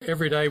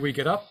Every day we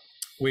get up,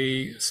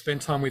 we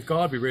spend time with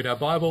God, we read our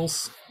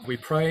Bibles, we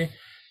pray,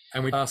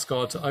 and we ask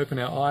God to open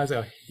our eyes,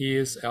 our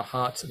ears, our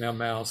hearts, and our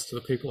mouths to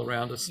the people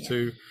around us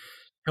to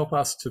help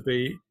us to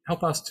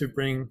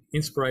bring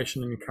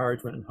inspiration and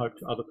encouragement and hope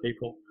to other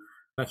people.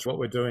 That's what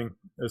we're doing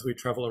as we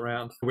travel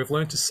around. We've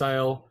learned to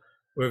sail,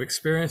 we've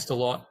experienced a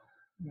lot,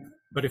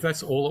 but if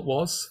that's all it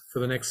was for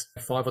the next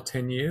 5 or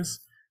 10 years,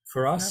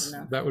 for us,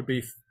 that would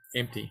be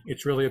empty.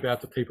 It's really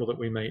about the people that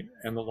we meet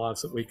and the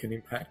lives that we can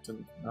impact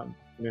and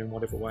in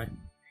whatever way.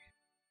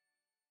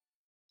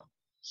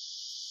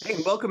 Hey,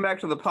 welcome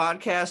back to the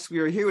podcast. We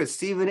are here with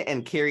Stephen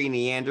and Kerry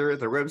Neander.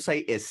 Their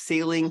website is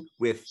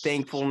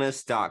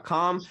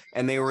sailingwiththankfulness.com,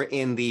 and they were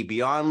in the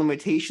Beyond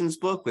Limitations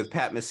book with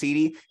Pat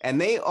Mesiti,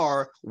 and they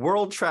are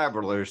world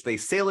travelers. They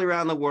sail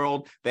around the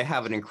world. They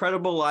have an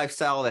incredible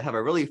lifestyle. They have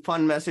a really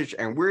fun message,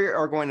 and we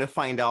are going to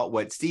find out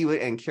what Stephen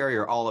and Kerry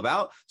are all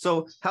about.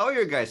 So how are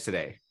you guys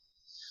today?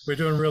 We're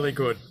doing really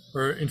good.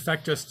 We're in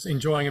fact just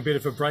enjoying a bit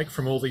of a break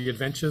from all the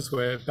adventures.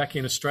 We're back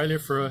in Australia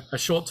for a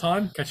short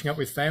time, catching up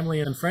with family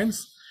and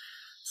friends.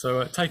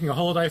 So taking a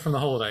holiday from the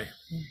holiday.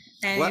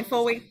 And in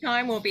 4 weeks'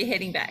 time, we'll be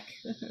heading back.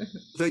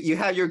 So you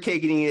have your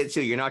cake and eat it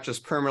too. You're not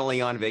just permanently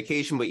on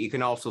vacation, but you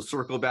can also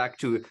circle back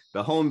to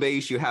the home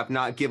base. You have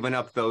not given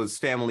up those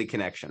family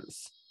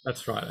connections.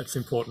 That's right. It's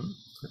important.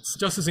 It's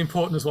just as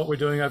important as what we're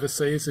doing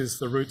overseas is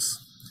the roots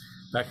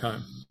back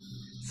home.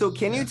 So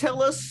can you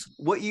tell us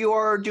what you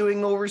are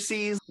doing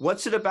overseas?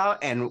 What's it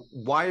about and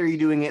why are you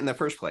doing it in the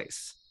first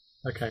place?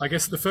 Okay. I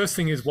guess the first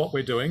thing is what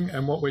we're doing.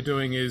 And what we're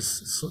doing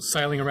is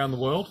sailing around the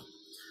world.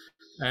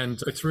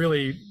 And it's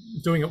really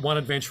doing it one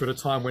adventure at a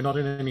time. We're not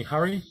in any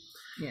hurry,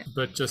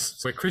 but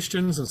just we're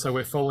Christians. And so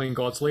we're following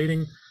God's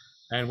leading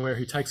and where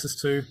he takes us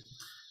to.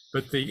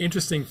 But the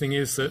interesting thing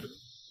is that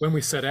when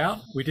we set out,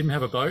 we didn't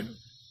have a boat.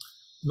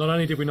 Not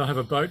only did we not have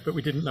a boat, but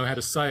we didn't know how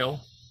to sail.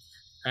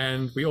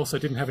 And we also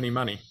didn't have any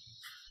money.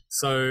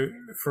 So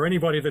for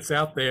anybody that's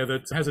out there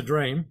that has a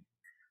dream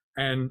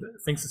and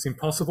thinks it's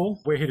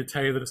impossible, we're here to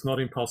tell you that it's not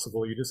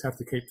impossible. You just have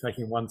to keep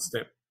taking one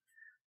step.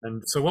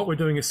 And so what we're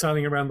doing is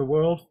sailing around the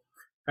world.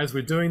 As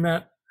we're doing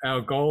that,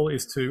 our goal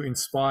is to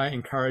inspire,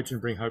 encourage, and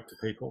bring hope to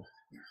people.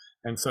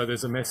 And so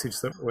there's a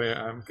message that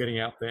we're getting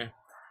out there,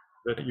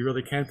 that you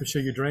really can pursue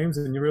your dreams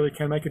and you really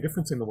can make a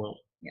difference in the world.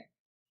 Yeah.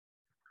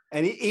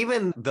 And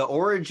even the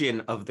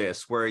origin of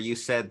this, where you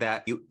said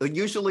that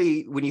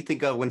usually when you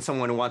think of when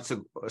someone wants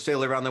to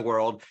sail around the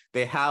world,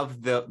 they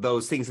have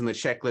those things in the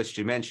checklist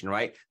you mentioned,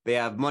 right? They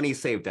have money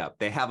saved up,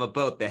 they have a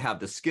boat, they have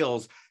the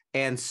skills.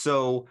 And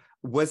so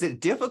was it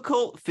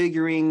difficult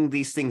figuring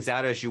these things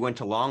out as you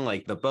went along,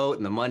 like the boat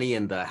and the money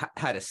and the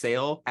how to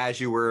sail as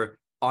you were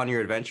on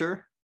your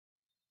adventure?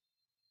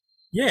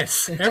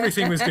 Yes,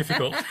 everything was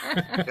difficult.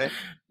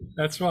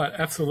 That's right,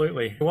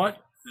 absolutely.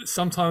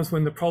 Sometimes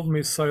when the problem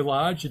is so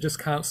large, you just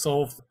can't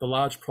solve the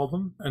large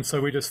problem. And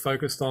so we just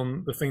focused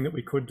on the thing that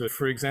we could do.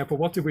 For example,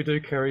 what did we do,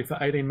 Kerry, for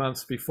 18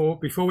 months before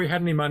we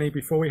had any money,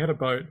 before we had a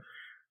boat,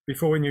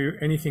 before we knew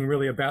anything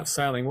really about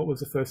sailing? What was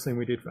the first thing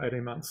we did for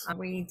 18 months?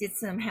 We did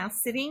some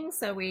house sitting.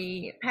 So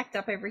we packed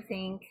up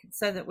everything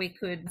so that we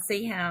could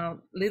see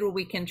how little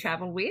we can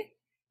travel with.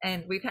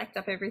 And we packed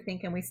up everything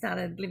and we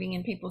started living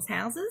in people's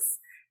houses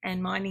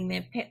and minding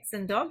their pets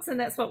and dogs. And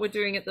that's what we're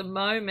doing at the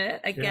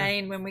moment,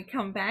 again, when we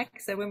come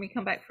back. So when we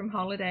come back from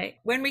holiday,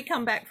 when we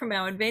come back from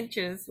our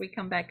adventures, we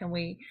come back and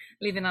we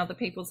live in other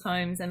people's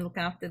homes and look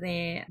after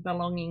their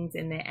belongings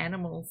and their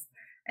animals.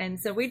 And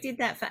so we did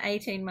that for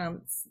 18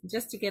 months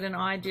just to get an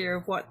idea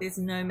of what this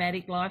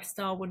nomadic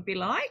lifestyle would be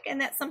like.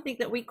 And that's something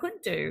that we could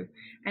do.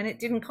 And it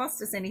didn't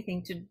cost us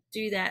anything to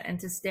do that and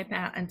to step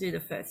out and do the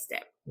first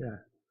step. Yeah.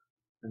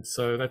 And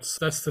so that's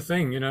the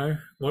thing,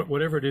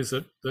 whatever it is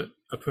that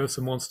a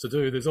person wants to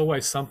do, there's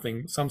always some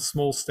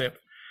small step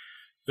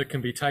that can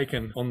be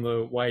taken on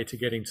the way to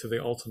getting to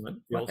the ultimate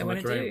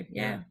dream.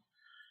 Yeah.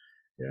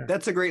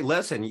 That's a great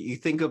lesson. You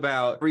think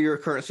about where your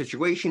current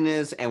situation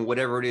is and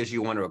whatever it is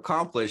you want to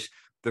accomplish.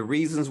 The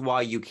reasons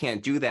why you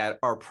can't do that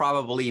are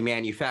probably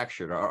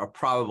manufactured or are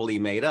probably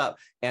made up.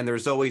 And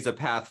there's always a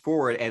path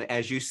forward. And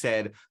as you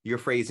said, your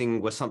phrasing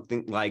was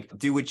something like,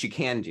 do what you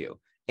can do.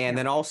 And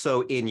then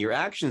also in your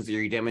actions there,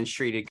 you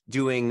demonstrated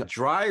doing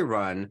dry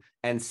run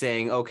and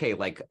saying, okay,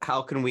 like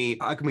how can we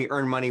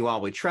earn money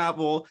while we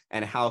travel,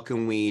 and how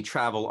can we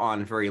travel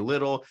on very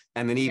little?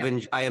 And then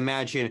even I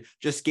imagine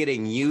just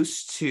getting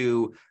used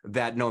to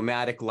that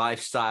nomadic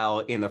lifestyle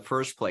in the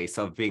first place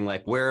of being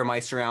like, where are my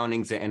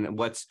surroundings and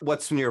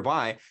what's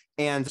nearby?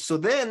 And so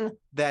then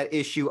that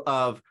issue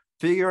of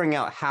figuring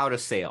out how to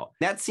sail.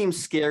 That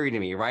seems scary to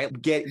me, right?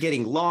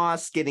 Getting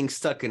lost, getting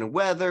stuck in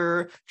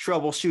weather,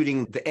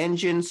 troubleshooting the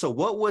engine. So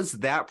what was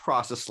that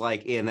process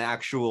like in the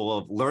actual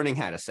of learning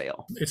how to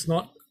sail? It's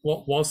not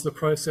what was the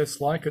process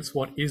like, it's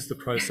what is the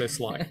process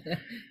like.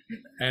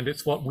 And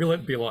it's what will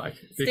it be like,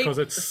 because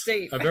it's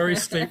a very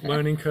steep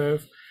learning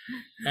curve.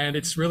 And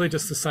it's really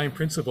just the same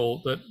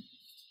principle that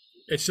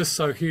it's just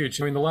so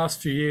huge. I mean, the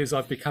last few years,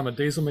 I've become a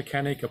diesel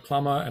mechanic, a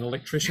plumber, an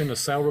electrician, a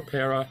sail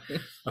repairer,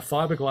 a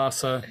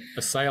fiberglasser,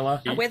 a sailor,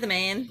 a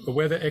weatherman, a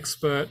weather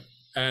expert,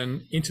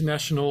 and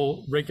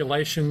international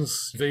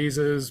regulations,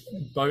 visas,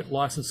 boat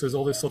licenses,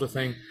 all this sort of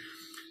thing.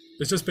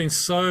 There's just been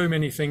so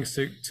many things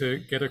to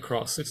get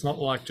across. It's not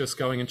like just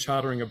going and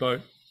chartering a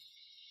boat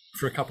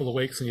for a couple of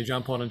weeks and you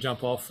jump on and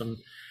jump off and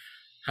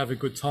have a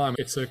good time.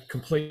 It's a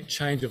complete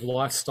change of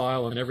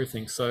lifestyle and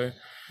everything. So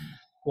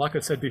like I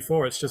said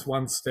before, it's just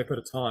one step at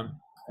a time.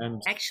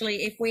 And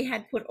actually, if we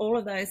had put all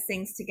of those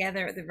things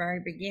together at the very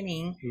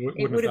beginning,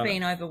 it would have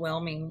been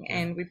overwhelming,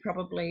 and we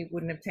probably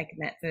wouldn't have taken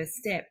that first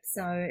step.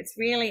 So it's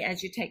really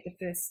as you take the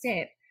first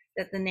step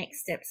that the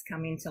next steps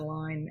come into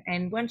line.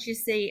 And once you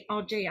see,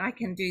 oh, gee, I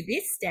can do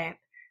this step,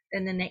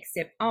 then the next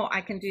step, oh,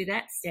 I can do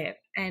that step.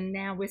 And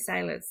now we're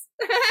sailors.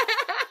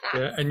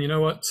 Yeah, and you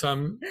know what?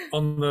 On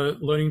the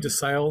learning to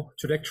sail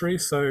trajectory,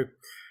 so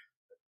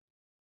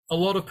a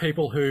lot of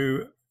people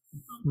who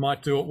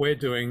might do what we're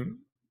doing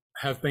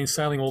have been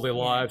sailing all their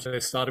lives. They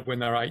started when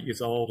they were 8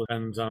 years old,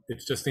 and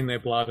it's just in their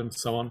blood and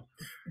so on.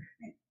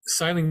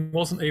 Sailing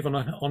wasn't even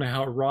on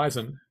our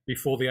horizon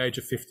before the age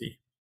of 50.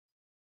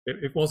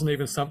 It wasn't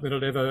even something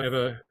I'd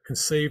ever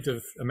conceived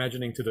of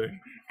imagining to do.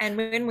 And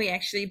when we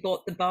actually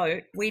bought the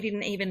boat, we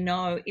didn't even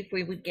know if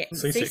we would get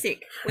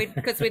seasick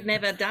because we'd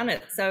never done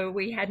it. So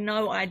we had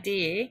no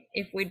idea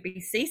if we'd be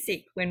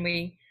seasick when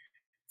we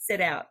set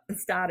out and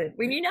started.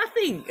 We knew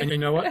nothing. And you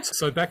know what?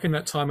 So back in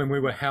that time when we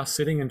were house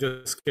sitting and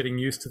just getting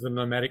used to the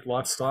nomadic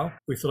lifestyle,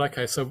 we thought,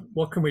 okay, so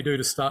what can we do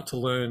to start to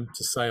learn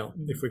to sail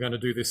if we're going to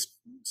do this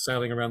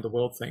sailing around the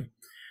world thing?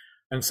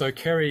 And so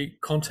Kerry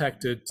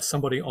contacted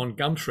somebody on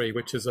Gumtree,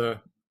 which is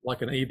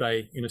like an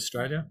eBay in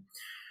Australia,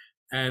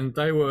 and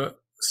they were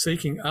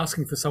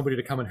asking for somebody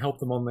to come and help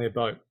them on their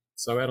boat.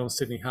 So out on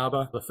Sydney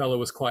Harbour, the fellow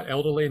was quite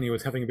elderly and he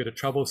was having a bit of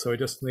trouble, so he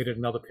just needed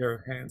another pair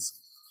of hands.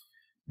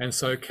 And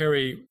so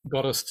Kerry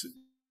got us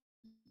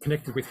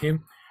connected with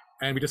him,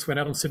 and we just went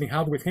out on Sydney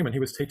Harbour with him, and he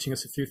was teaching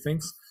us a few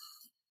things.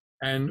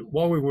 And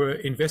while we were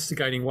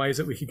investigating ways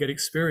that we could get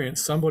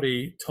experience,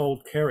 somebody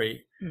told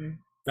Kerry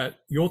that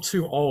you're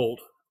too old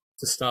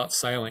to start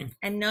sailing.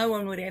 And no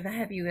one would ever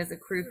have you as a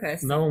crew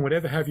person. No one would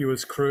ever have you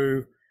as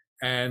crew,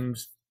 and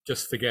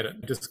just forget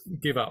it. Just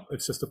give up.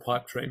 It's just a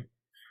pipe dream.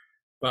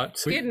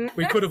 But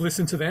we could have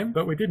listened to them,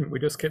 but we didn't. We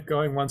just kept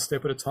going one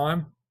step at a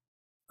time.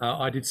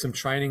 I did some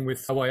training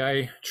with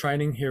OYA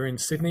training here in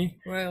Sydney.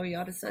 Royal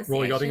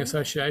Yachting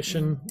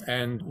Association,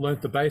 and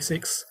learnt the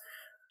basics,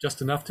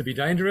 just enough to be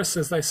dangerous,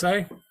 as they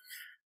say.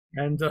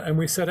 And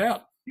we set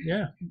out,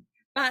 yeah.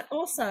 But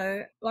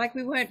also, like,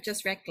 we weren't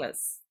just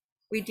reckless.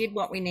 We did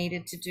what we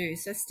needed to do.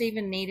 So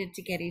Stephen needed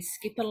to get his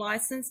skipper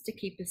license to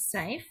keep us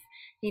safe.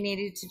 He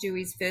needed to do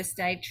his first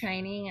aid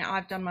training.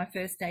 I've done my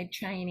first aid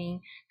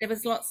training. There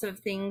was lots of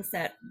things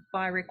that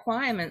by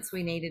requirements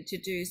we needed to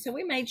do. So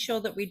we made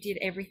sure that we did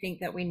everything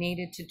that we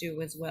needed to do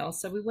as well.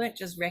 So we weren't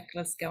just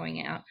reckless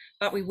going out,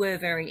 but we were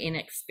very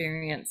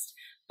inexperienced.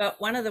 But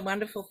one of the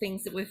wonderful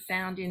things that we've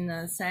found in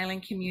the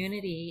sailing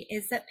community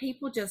is that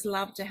people just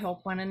love to help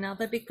one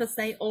another because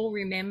they all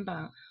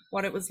remember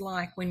what it was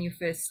like when you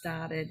first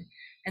started.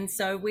 And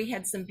so we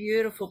had some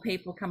beautiful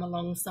people come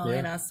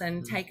alongside us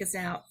and take us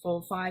out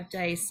for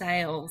 5-day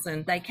sails.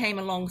 And they came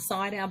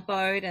alongside our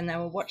boat and they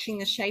were watching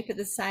the shape of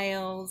the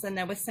sails and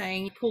they were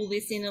saying, pull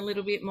this in a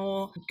little bit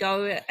more,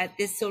 go at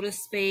this sort of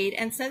speed.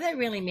 And so they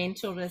really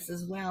mentored us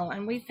as well.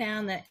 And we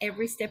found that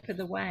every step of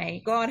the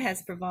way, God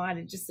has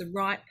provided just the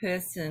right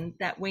person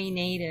that we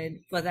needed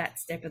for that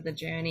step of the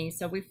journey.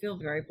 So we feel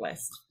very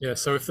blessed. Yeah.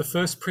 So if the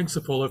first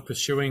principle of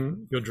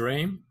pursuing your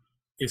dream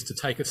is to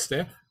take a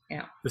step,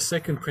 the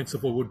second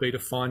principle would be to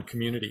find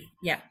community.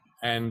 Yeah.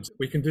 And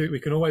we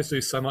can always do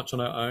so much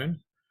on our own,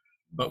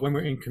 but when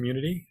we're in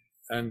community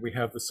and we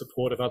have the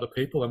support of other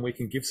people and we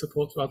can give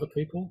support to other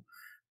people,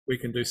 we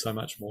can do so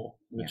much more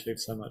and achieve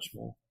so much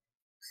more.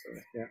 So,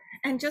 yeah.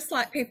 And just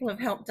like people have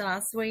helped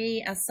us,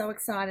 we are so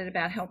excited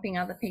about helping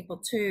other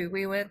people too.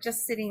 We were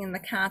just sitting in the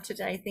car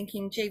today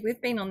thinking, gee,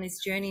 we've been on this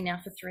journey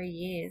now for 3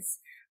 years.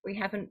 We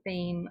haven't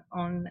been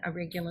on a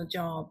regular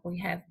job. We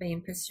have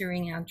been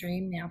pursuing our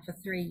dream now for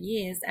 3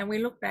 years. And we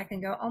look back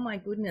and go, oh my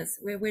goodness,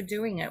 we're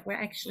doing it. We're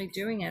actually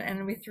doing it.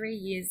 And we're 3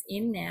 years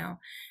in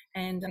now.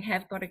 And we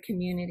have got a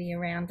community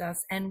around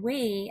us. And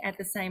we, at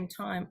the same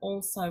time,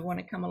 also want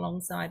to come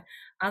alongside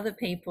other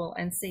people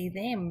and see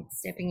them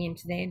stepping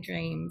into their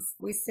dreams.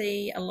 We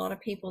see a lot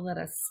of people that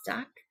are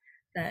stuck,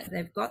 that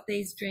they've got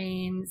these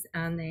dreams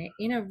and they're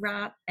in a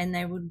rut and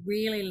they would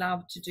really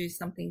love to do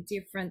something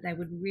different. They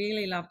would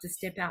really love to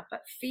step out,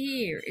 but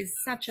fear is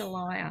such a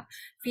liar.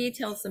 Fear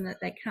tells them that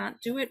they can't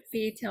do it.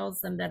 Fear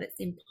tells them that it's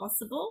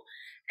impossible.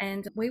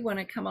 And we want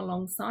to come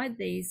alongside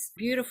these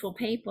beautiful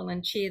people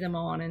and cheer them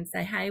on and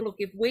say, hey, look,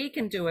 if we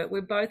can do it,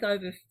 we're both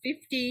over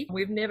 50.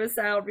 We've never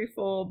sailed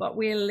before, but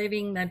we're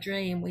living the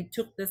dream. We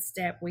took the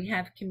step. We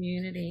have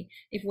community.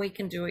 If we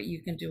can do it,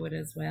 you can do it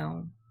as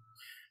well.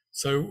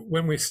 So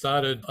when we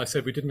started, I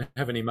said we didn't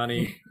have any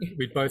money.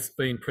 We'd both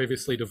been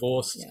previously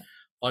divorced. Yeah.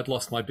 I'd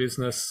lost my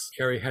business.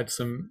 Kerry had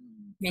some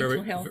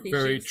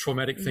very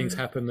traumatic things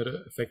happen that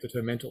affected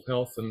her mental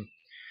health, and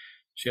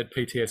she had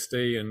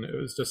PTSD, and it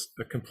was just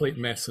a complete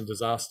mess and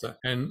disaster.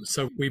 And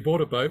so we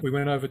bought a boat. We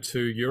went over to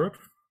Europe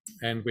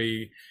and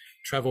we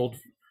traveled.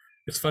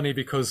 It's funny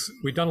because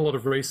we'd done a lot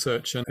of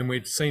research and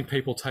we'd seen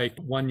people take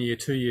 1 year,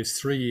 2 years,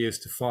 3 years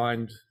to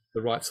find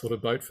the right sort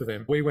of boat for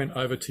them. We went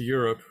over to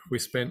Europe. We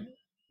spent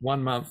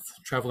 1 month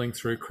traveling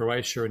through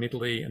Croatia and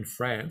Italy and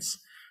France,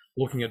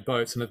 looking at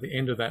boats. And at the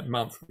end of that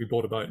month, we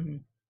bought a boat.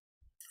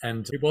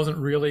 And it wasn't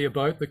really a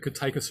boat that could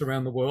take us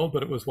around the world,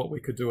 but it was what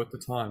we could do at the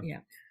time. Yeah.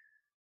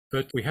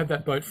 But we had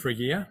that boat for a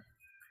year,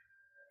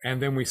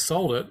 and then we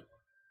sold it.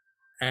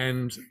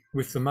 And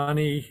with the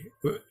money,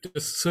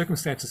 the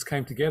circumstances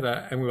came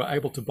together, and we were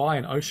able to buy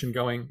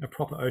a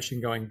proper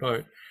ocean-going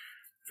boat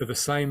for the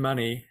same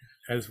money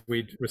as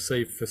we'd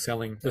received for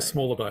selling the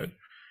smaller boat.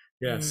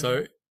 Yeah.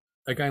 So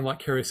again, like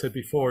Kerry said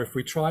before, if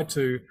we tried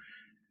to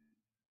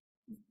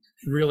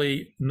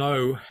really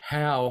know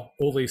how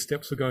all these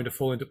steps were going to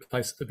fall into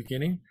place at the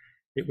beginning,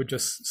 it would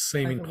just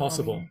seem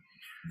impossible.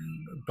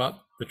 But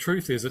the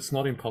truth is, it's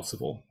not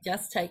impossible.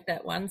 Just take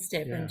that one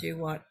step and do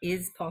what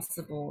is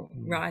possible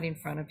right in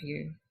front of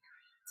you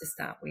to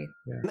start with.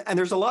 Yeah. And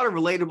there's a lot of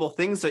relatable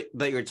things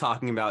that you're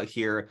talking about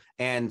here.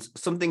 And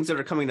some things that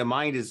are coming to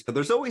mind is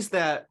there's always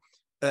that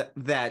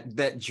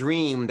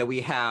dream that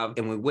we have,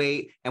 and we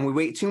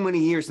wait too many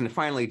years and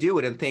finally do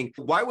it and think,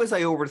 why was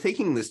I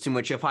overthinking this too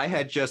much? If I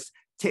had just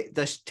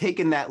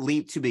taken that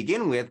leap to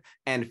begin with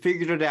and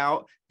figured it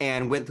out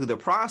and went through the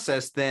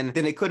process, then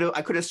I could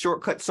have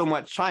shortcut so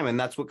much time. And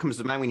that's what comes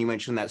to mind when you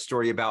mentioned that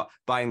story about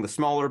buying the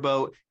smaller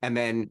boat and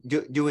then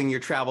doing your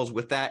travels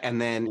with that,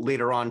 and then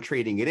later on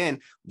trading it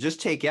in.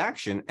 Just take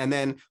action. And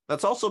then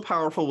that's also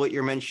powerful what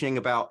you're mentioning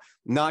about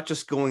not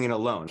just going in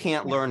alone. You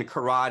can't learn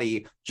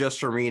karate just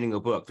from reading a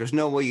book. There's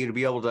no way you'd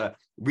be able to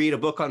read a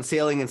book on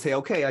sailing and say,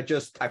 okay,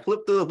 I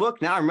flipped through the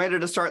book, now I'm ready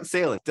to start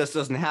sailing. This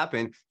doesn't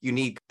happen. You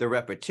need the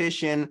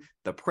repetition,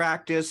 the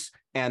practice,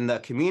 and the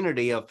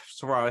community of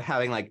sort of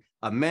having like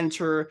a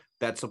mentor,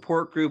 that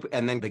support group,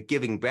 and then the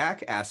giving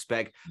back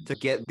aspect to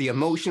get the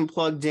emotion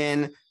plugged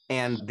in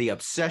and the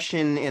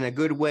obsession in a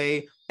good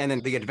way, and then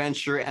the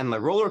adventure and the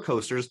roller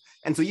coasters.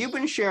 And so you've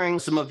been sharing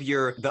some of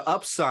the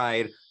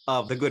upside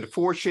of the good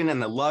fortune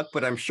and the luck,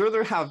 but I'm sure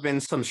there have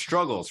been some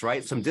struggles,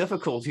 right? Some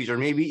difficulties, or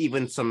maybe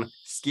even some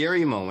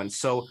scary moments.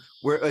 So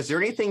is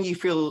there anything you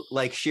feel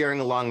like sharing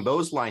along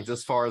those lines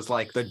as far as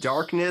like the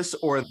darkness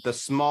or the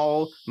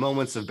small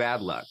moments of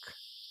bad luck?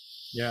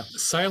 Yeah.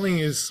 Sailing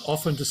is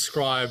often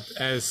described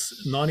as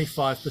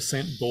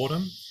 95%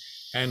 boredom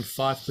and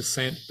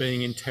 5%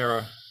 being in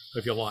terror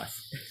of your life.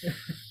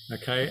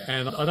 Okay.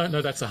 And I don't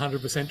know that's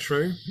 100%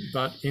 true,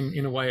 but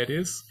in a way it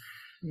is.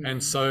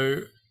 And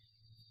so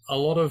a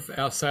lot of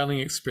our sailing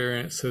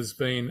experience has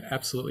been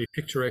absolutely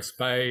picturesque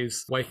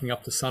bays, waking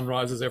up to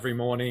sunrises every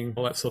morning,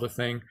 all that sort of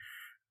thing.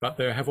 But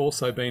there have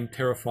also been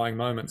terrifying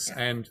moments.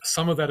 And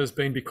some of that has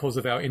been because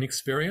of our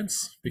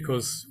inexperience,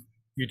 because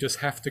you just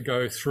have to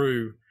go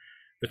through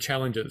the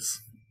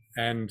challenges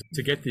and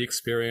to get the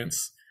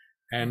experience.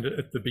 And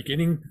at the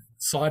beginning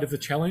side of the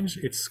challenge,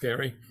 it's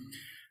scary.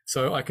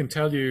 So I can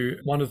tell you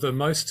one of the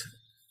most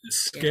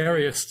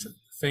scariest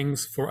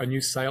things for a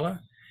new sailor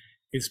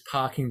is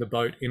parking the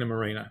boat in a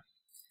marina.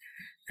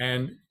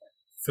 And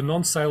for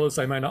non-sailors,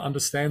 they may not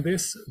understand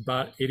this,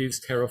 but it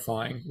is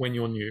terrifying when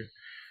you're new.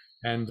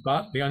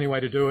 But the only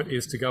way to do it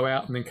is to go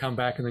out and then come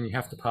back, and then you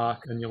have to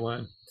park and you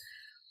learn.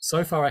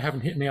 So far, I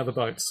haven't hit any other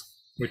boats,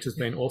 which has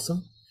been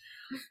awesome.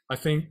 I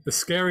think the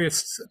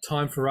scariest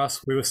time for us,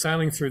 we were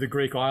sailing through the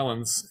Greek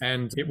islands,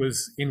 and it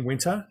was in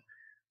winter.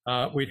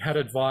 We'd had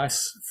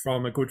advice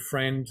from a good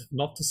friend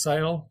not to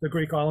sail the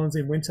Greek islands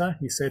in winter.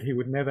 He said he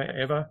would never,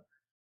 ever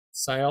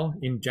sail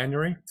in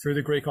January through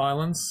the Greek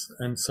islands.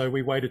 And so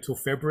we waited till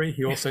February.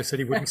 He also said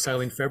he wouldn't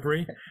sail in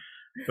February,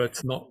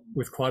 but not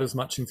with quite as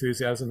much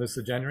enthusiasm as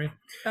the January.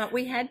 But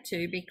we had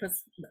to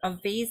because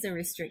of visa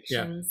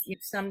restrictions.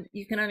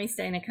 You can only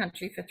stay in a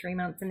country for 3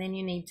 months and then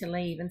you need to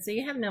leave. And so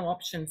you have no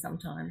option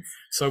sometimes.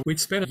 So we'd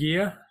spent a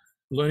year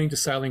learning to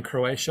sail in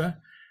Croatia.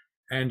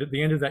 And at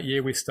the end of that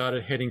year, we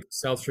started heading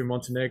south through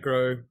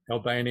Montenegro,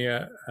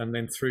 Albania, and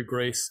then through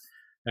Greece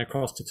and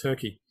across to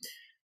Turkey.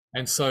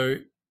 And so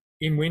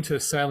in winter,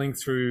 sailing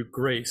through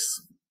Greece,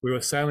 we were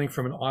sailing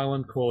from an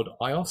island called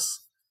Ios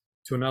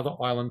to another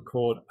island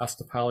called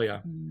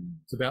Astapalia.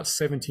 It's about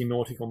 70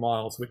 nautical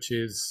miles, which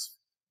is,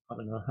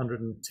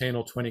 110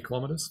 or 20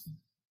 kilometers.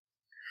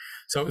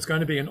 So it was going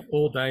to be an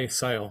all-day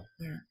sail.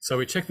 Yeah. So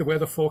we checked the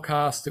weather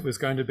forecast. It was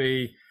going to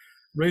be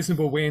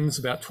reasonable winds,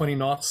 about 20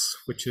 knots,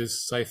 which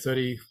is, say,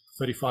 30,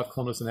 35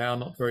 kilometers an hour,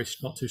 not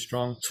too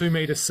strong. 2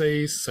 meter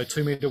seas, so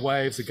 2 meter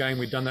waves. Again,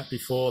 we'd done that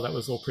before. That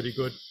was all pretty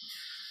good.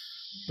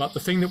 But the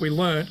thing that we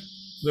learned,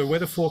 the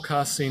weather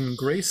forecasts in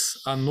Greece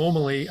are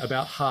normally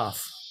about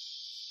half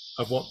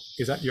of what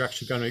is that you're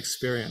actually going to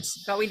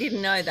experience. But we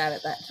didn't know that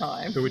at that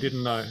time. But we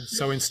didn't know.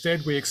 So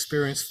instead, we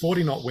experienced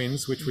 40 knot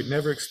winds, which we'd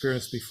never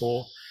experienced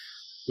before.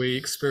 We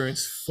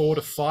experienced 4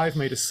 to 5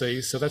 meter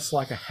seas. So that's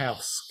like a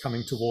house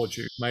coming towards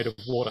you made of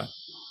water.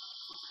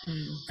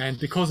 And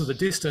because of the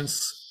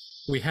distance,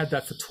 we had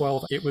that for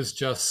 12. It was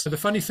just the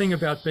funny thing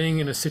about being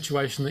in a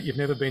situation that you've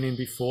never been in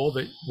before,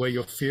 where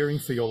you're fearing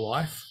for your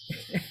life.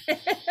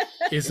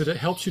 is that it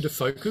helps you to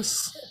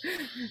focus.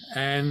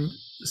 And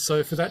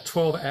so for that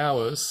 12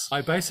 hours,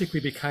 I basically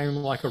became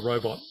like a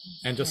robot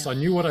and just, I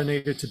knew what I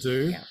needed to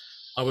do. Yeah.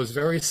 I was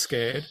very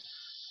scared,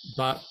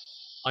 but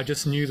I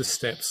just knew the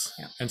steps.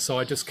 Yeah. And so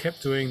I just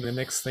kept doing the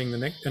next thing,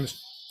 and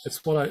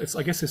it's what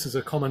I guess this is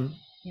a common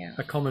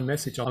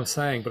message I'm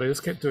saying, but I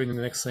just kept doing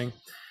the next thing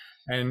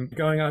and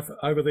going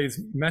over these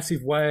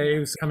massive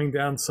waves, coming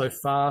down so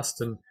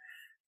fast and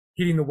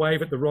hitting the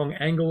wave at the wrong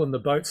angle, and the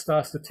boat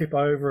starts to tip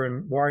over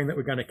and worrying that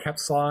we're going to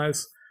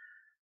capsize.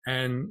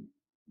 And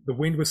the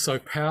wind was so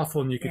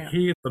powerful, and you could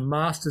hear the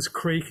masts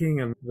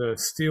creaking, and the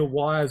steel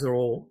wires are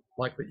all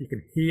like that. You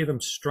can hear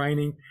them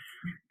straining.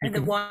 And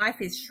the wife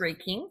is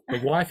shrieking. The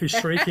wife is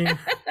shrieking,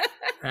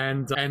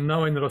 and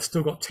knowing that I've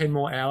still got 10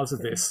 more hours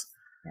of this.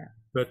 Yeah.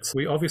 But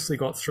we obviously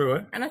got through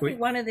it. And I think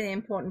one of the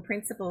important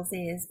principles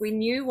is we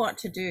knew what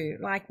to do.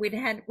 Like we'd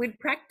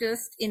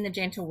practiced in the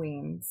gentle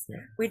winds.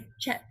 Yeah. We'd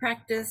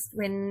practiced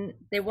when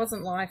there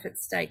wasn't life at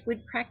stake.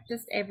 We'd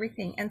practiced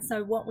everything. And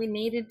so what we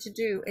needed to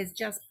do is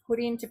just put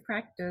into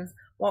practice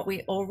what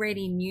we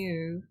already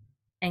knew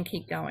and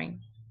keep going.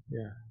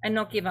 Yeah. And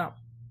not give up.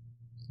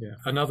 Yeah.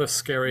 Another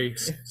scary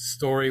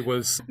story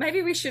was...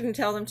 Maybe we shouldn't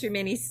tell them too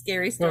many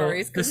scary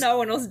stories because no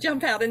one will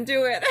jump out and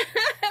do it.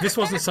 This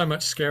wasn't so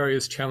much scary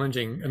as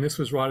challenging, and this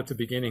was right at the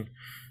beginning.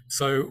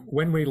 So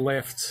when we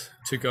left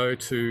to go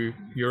to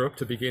Europe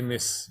to begin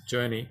this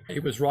journey,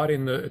 it was right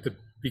at the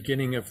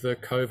beginning of the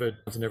COVID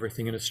and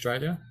everything in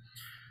Australia.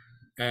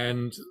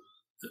 And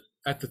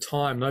at the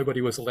time,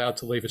 nobody was allowed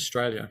to leave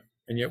Australia.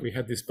 And yet we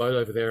had this boat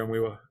over there and we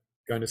were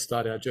going to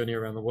start our journey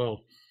around the world.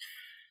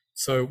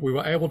 So we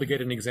were able to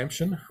get an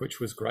exemption, which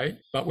was great.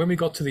 But when we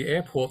got to the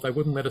airport, they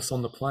wouldn't let us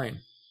on the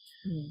plane.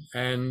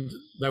 And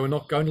they were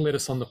not going to let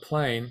us on the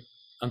plane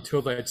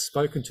until they had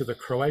spoken to the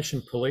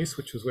Croatian police,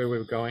 which was where we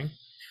were going.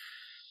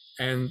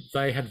 And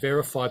they had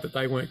verified that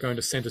they weren't going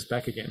to send us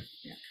back again.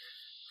 Yeah.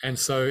 And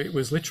so it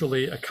was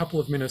literally a couple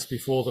of minutes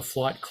before the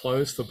flight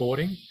closed for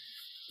boarding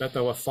that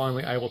they were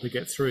finally able to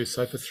get through.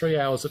 So for 3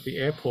 hours at the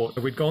airport,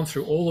 we'd gone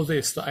through all of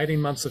this, the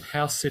 18 months of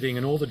house sitting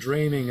and all the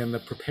dreaming and the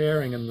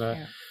preparing and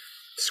the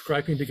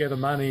scraping together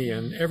money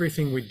and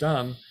everything we'd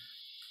done.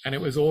 And it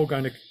was all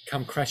going to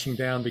come crashing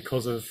down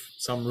because of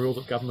some rule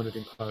that government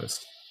had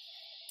imposed.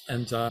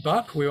 And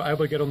but we were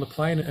able to get on the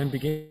plane and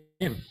begin.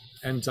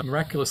 And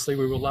miraculously,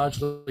 we were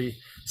largely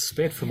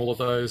spared from all of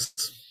those,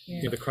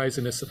 the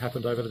craziness that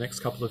happened over the next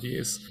couple of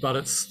years. But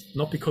it's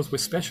not because we're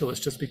special. It's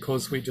just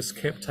because we just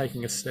kept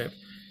taking a step.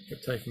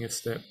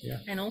 Yeah.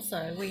 And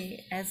also,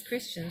 we as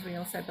Christians, we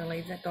also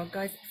believe that God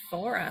goes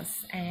before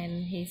us,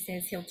 and He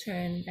says He'll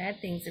turn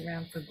bad things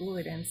around for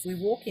good. And we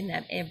walk in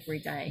that every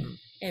day.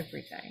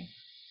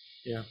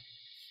 Yeah.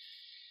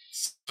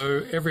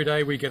 So every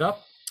day we get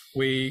up,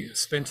 we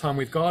spend time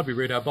with God, we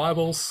read our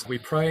Bibles, we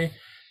pray,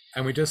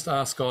 and we just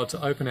ask God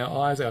to open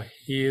our eyes, our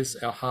ears,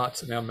 our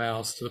hearts, and our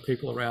mouths to the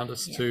people around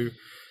us to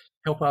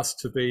help us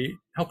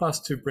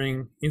to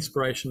bring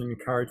inspiration and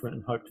encouragement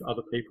and hope to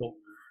other people.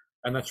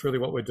 And that's really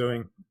what we're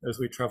doing as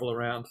we travel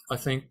around. I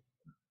think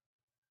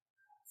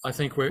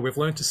we've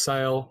learned to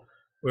sail,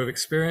 we've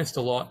experienced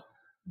a lot,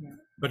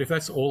 but if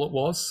that's all it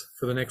was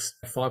for the next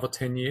 5 or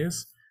 10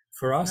 years,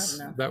 for us,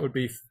 that would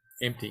be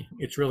empty.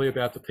 It's really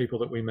about the people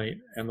that we meet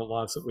and the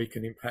lives that we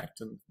can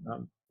impact and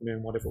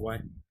in whatever way.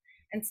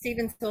 And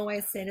Stephen's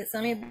always said it's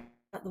only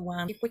about the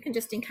one. If we can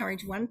just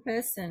encourage one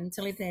person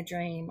to live their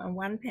dream, and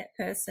one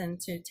person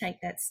to take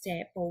that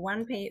step, or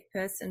one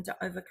person to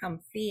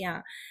overcome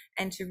fear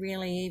and to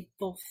really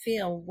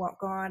fulfill what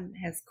God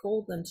has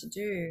called them to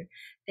do,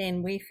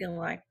 then we feel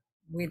like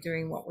we're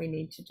doing what we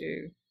need to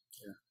do.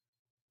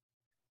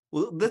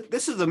 Well,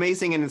 this is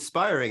amazing and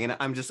inspiring. And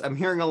I'm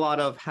hearing a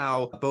lot of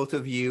how both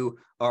of you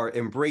are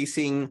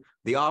embracing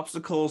the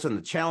obstacles and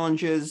the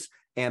challenges.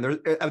 And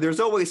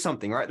there's always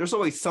something, right? There's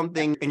always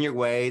something in your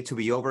way to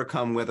be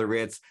overcome, whether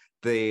it's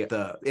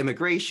the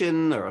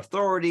immigration or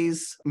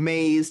authorities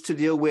maze to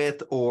deal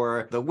with,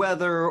 or the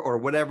weather, or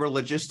whatever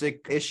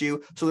logistic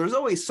issue. So there's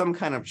always some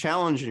kind of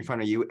challenge in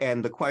front of you.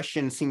 And the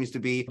question seems to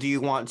be, do you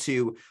want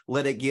to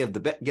let it get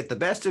the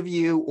best of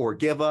you, or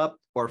give up,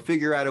 or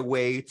figure out a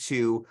way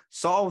to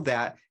solve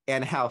that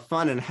and have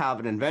fun and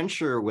have an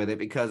adventure with it?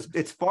 Because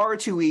it's far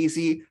too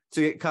easy to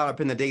get caught up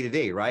in the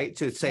day-to-day, right?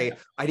 To say,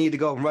 I need to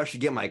go and rush to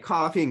get my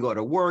coffee and go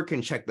to work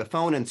and check the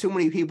phone. And too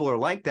many people are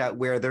like that,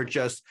 where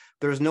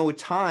there's no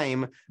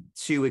time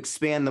to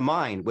expand the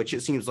mind, which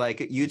it seems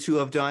like you two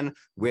have done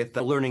with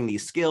learning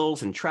these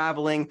skills and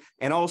traveling.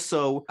 And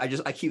also, I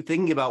keep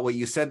thinking about what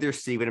you said there,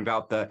 Stephen,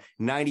 about the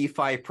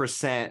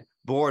 95%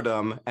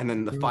 boredom and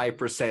then the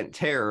 5%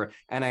 terror.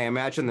 And I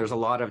imagine there's a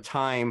lot of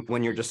time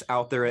when you're just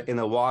out there in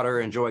the water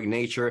enjoying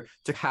nature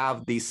to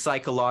have these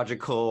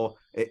psychological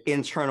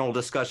internal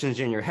discussions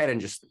in your head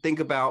and just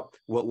think about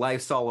what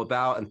life's all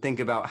about, and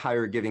think about how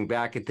you're giving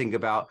back, and think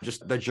about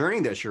just the journey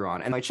that you're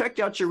on. And I checked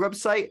out your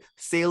website,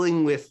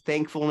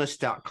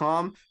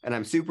 sailingwiththankfulness.com, and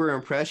I'm super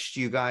impressed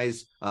you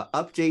guys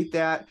update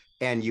that,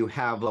 and you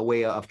have a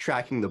way of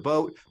tracking the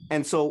boat.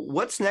 And so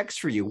what's next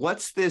for you?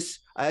 What's this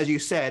as you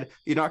said,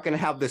 you're not going to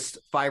have this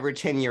 5 or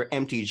 10 year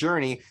empty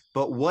journey,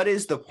 but what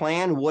is the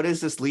plan? What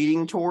is this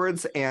leading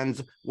towards?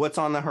 And what's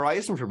on the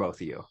horizon for both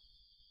of you?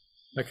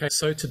 Okay,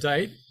 so to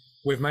date,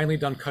 we've mainly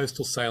done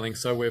coastal sailing.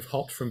 So we've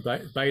hopped from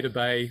bay to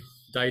bay,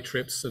 day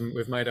trips, and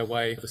we've made our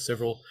way for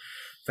several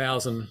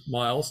thousand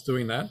miles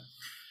doing that.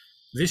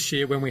 This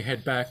year, when we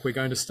head back, we're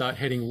going to start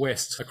heading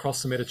west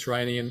across the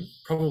Mediterranean,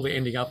 probably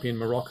ending up in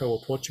Morocco or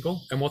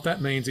Portugal. And what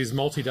that means is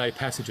multi-day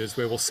passages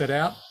where we'll set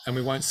out and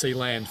we won't see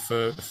land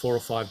for 4 or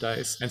 5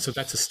 days. And so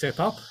that's a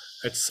step up.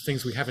 It's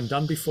things we haven't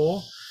done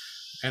before,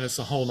 and it's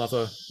a whole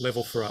nother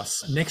level for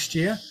us. Next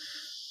year,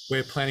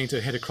 we're planning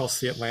to head across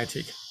the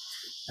Atlantic.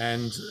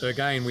 And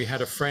again, we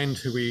had a friend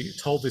who we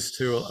told this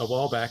to a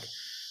while back,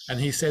 and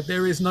he said,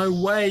 there is no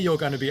way you're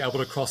going to be able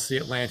to cross the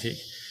Atlantic.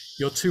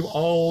 You're too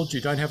old,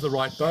 you don't have the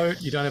right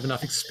boat, you don't have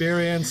enough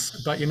experience,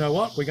 but you know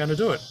what? We're going to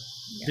do it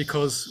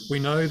because we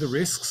know the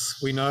risks,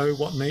 we know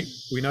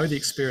we know the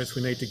experience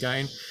we need to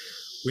gain,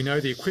 we know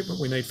the equipment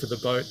we need for the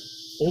boat.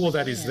 All of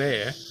that is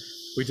there.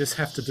 We just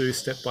have to do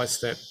step by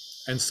step.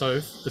 And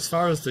so as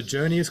far as the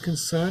journey is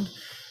concerned,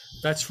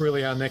 that's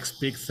really our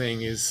next big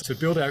thing, is to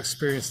build our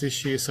experience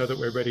this year so that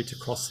we're ready to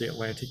cross the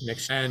Atlantic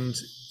next year. And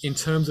in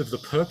terms of the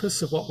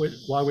purpose of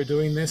why we're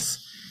doing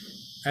this,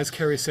 as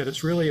Kerry said,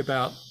 it's really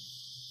about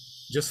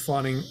just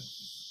finding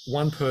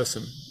one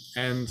person,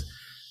 and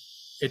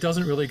it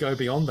doesn't really go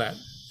beyond that.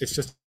 It's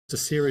just a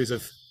series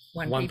of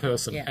one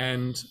person,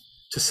 and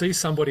to see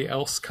somebody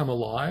else come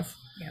alive,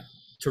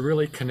 to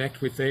really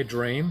connect with their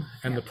dream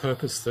and the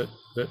purpose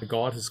that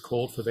God has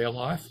called for their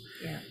life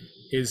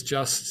is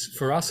just,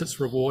 for us,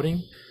 it's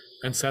rewarding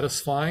and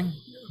satisfying,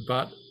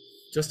 but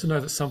just to know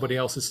that somebody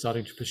else is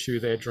starting to pursue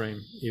their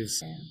dream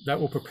that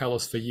will propel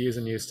us for years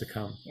and years to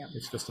come.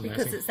 It's just amazing.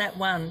 Because it's that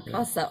one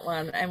plus that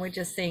one, and we're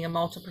just seeing a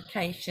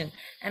multiplication.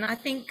 And I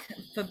think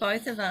for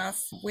both of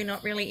us, we're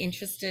not really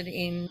interested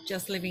in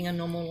just living a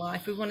normal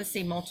life. We want to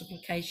see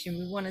multiplication.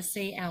 We want to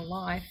see our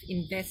life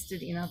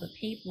invested in other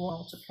people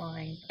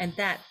multiplying. And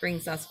that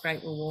brings us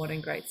great reward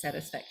and great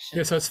satisfaction.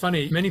 Yeah, so it's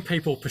funny. Many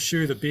people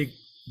pursue the big,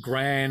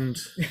 grand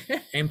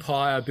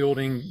empire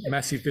building,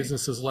 massive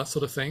businesses, all that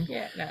sort of thing.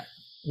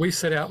 We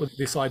set out with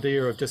this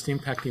idea of just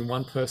impacting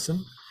one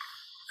person,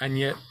 and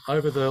yet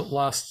over the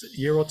last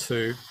year or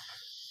two,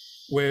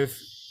 we've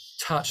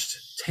touched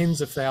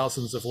tens of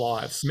thousands of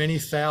lives, many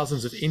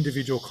thousands of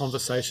individual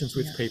conversations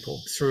with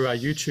people through our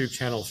YouTube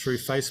channel, through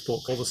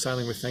Facebook, all the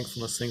Sailing with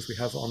Thankfulness things we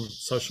have on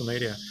social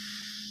media.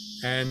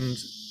 And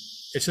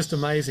it's just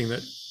amazing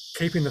that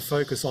keeping the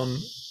focus on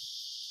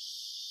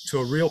to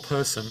a real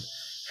person,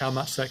 how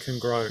much that can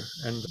grow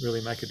and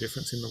really make a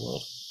difference in the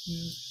world.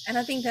 And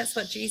I think that's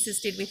what Jesus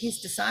did with his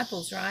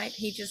disciples, right?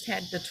 He just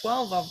had the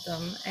 12 of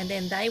them, and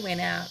then they went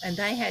out and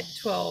they had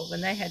 12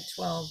 and they had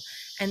 12,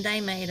 and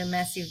they made a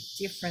massive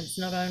difference,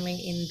 not only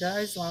in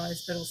those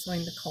lives, but also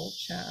in the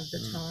culture of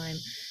the time.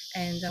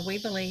 And we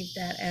believe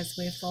that as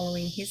we're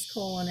following his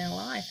call on our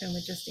life and we're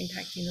just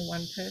impacting the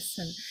one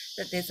person,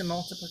 that there's a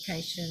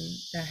multiplication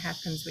that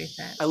happens with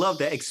that. I love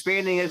that,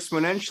 expanding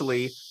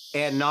exponentially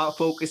and not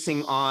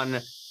focusing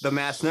on the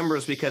mass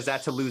numbers, because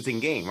that's a losing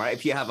game, right?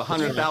 If you have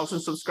 100,000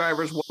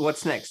 subscribers,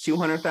 what's next?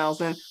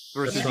 200,000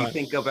 versus you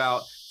think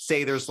about,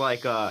 say there's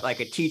like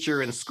a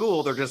teacher in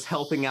school, they're just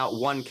helping out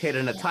one kid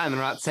at a time.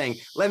 They're not saying,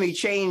 let me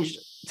change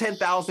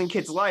 10,000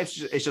 kids' lives.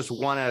 It's just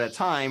one at a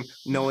time,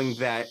 knowing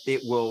that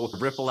it will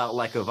ripple out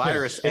like a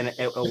virus and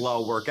it'll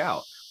all work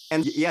out.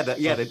 And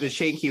the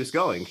chain keeps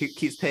going,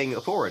 keeps paying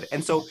it forward.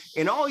 And so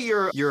in all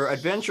your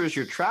adventures,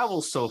 your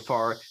travels so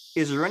far,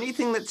 is there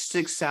anything that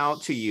sticks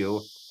out to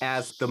you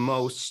as the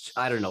most,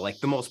 I don't know, like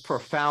the most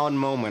profound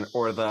moment,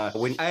 or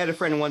when I had a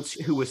friend once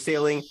who was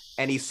sailing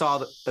and he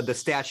saw the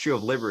Statue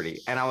of Liberty,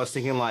 and I was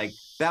thinking like,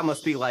 that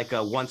must be like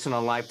a once in a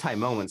lifetime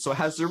moment. So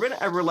has there been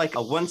ever like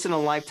a once in a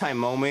lifetime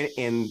moment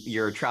in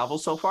your travel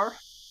so far?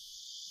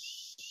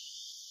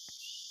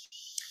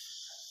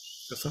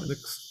 Something that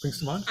springs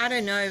to mind? I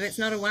don't know. It's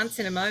not a once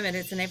in a moment.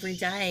 It's an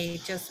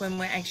everyday. Just when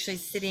we're actually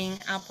sitting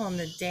up on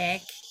the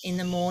deck in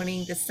the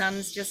morning, the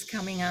sun's just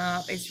coming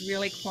up. It's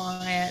really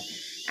quiet,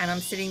 and I'm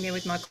sitting there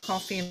with my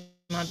coffee and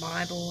my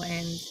Bible,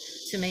 and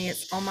to me,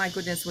 it's, oh my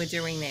goodness, we're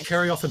doing this.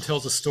 Kerry often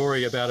tells a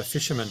story about a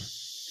fisherman.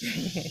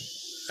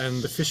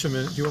 And the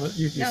fisherman, do you want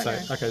to, you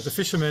say? No. Okay, the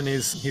fisherman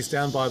he's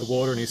down by the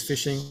water and he's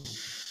fishing,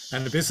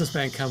 and the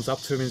businessman comes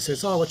up to him and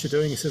says, oh, what you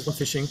doing? He says, I'm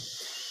fishing.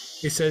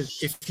 He said,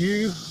 if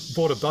you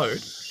bought a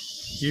boat,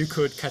 you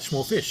could catch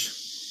more fish.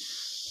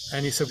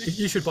 And he said,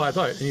 you should buy a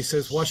boat. And he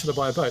says, why should I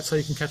buy a boat? So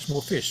you can catch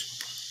more fish.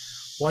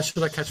 Why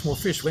should I catch more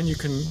fish when you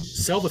can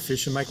sell the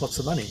fish and make lots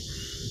of money?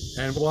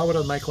 And why would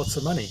I make lots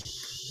of money?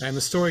 And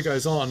the story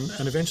goes on,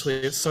 and eventually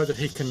it's so that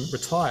he can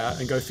retire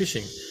and go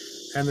fishing.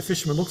 And the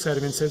fisherman looks at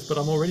him and says, but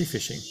I'm already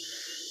fishing.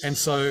 And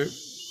so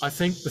I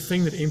think the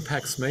thing that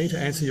impacts me, to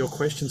answer your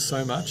question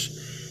so much,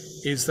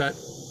 is that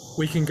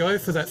we can go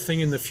for that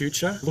thing in the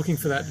future, looking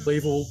for that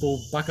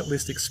unbelievable bucket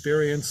list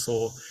experience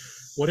or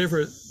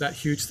whatever that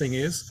huge thing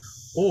is,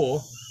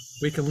 or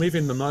we can live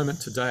in the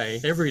moment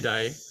today, every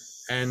day,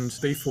 and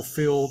be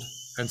fulfilled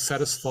and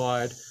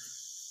satisfied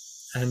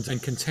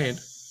and content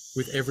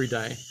with every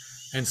day.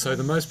 And so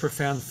the most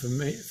profound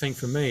thing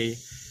for me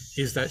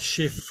is that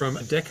shift from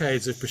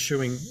decades of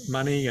pursuing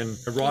money and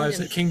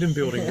kingdom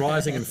building,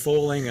 rising and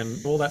falling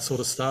and all that sort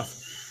of stuff.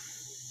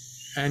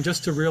 And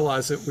just to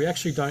realize that we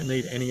actually don't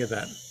need any of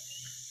that.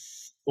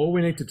 All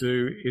we need to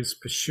do is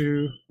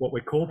pursue what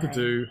we're called to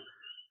do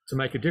to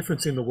make a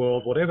difference in the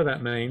world, whatever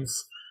that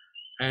means,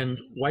 and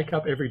wake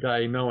up every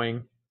day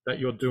knowing that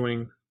you're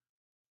doing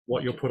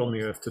what you're put on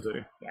the earth to do.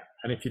 Yeah.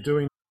 And if you're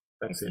doing,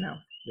 that's enough.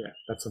 Yeah,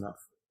 that's enough.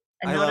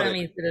 And not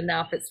only is it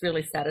enough, it's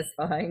really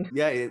satisfying.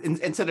 Yeah,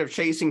 instead of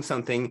chasing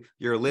something,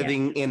 you're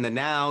living in the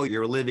now,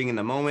 you're living in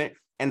the moment.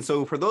 And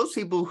so for those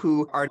people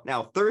who are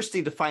now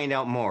thirsty to find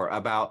out more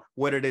about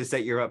what it is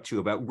that you're up to,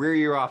 about where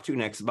you're off to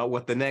next, about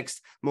what the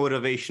next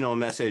motivational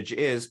message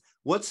is,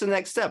 what's the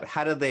next step?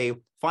 How do they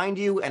find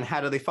you and how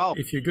do they follow?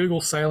 If you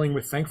Google Sailing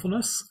with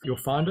Thankfulness, you'll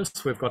find us.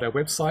 We've got our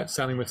website,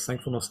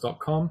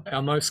 sailingwiththankfulness.com.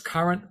 Our most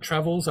current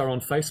travels are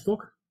on Facebook.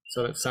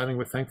 So that's Sailing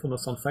with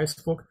Thankfulness on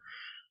Facebook.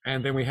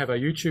 And then we have our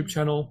YouTube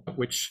channel,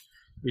 which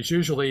is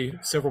usually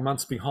several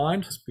months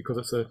behind because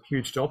it's a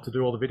huge job to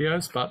do all the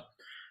videos, but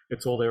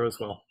it's all there as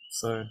well.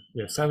 So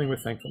yeah, Sailing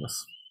with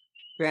Thankfulness.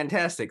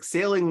 Fantastic.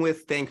 Sailing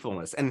with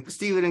Thankfulness. And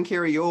Stephen and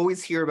Kerry, you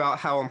always hear about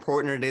how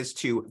important it is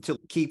to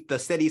keep the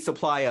steady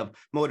supply of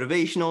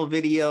motivational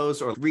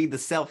videos or read the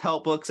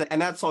self-help books. And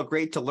that's all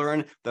great to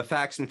learn the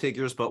facts and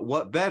figures, but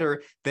what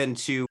better than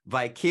to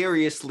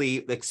vicariously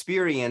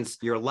experience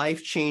your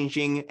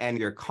life-changing and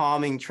your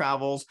calming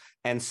travels.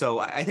 And so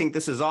I think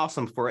this is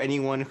awesome for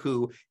anyone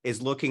who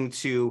is looking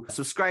to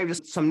subscribe to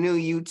some new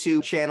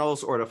YouTube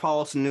channels or to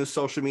follow some new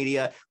social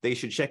media. They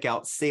should check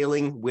out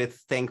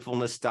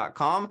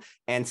sailingwiththankfulness.com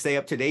and stay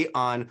up to date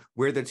on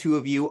where the two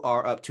of you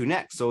are up to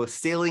next. So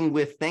Sailing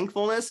with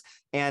Thankfulness.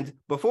 And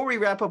before we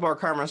wrap up our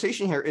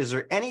conversation here, is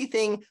there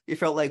anything you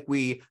felt like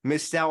we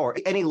missed out or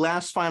any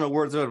last final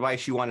words of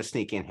advice you want to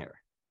sneak in here?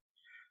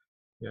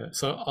 Yeah,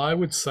 so I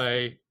would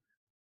say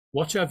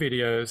watch our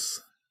videos,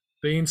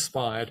 be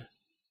inspired,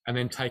 and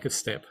then take a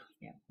step.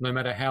 No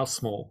matter how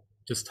small,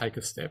 just take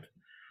a step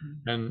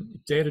and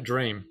dare to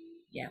dream.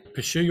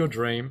 Pursue your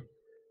dream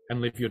and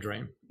live your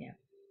dream.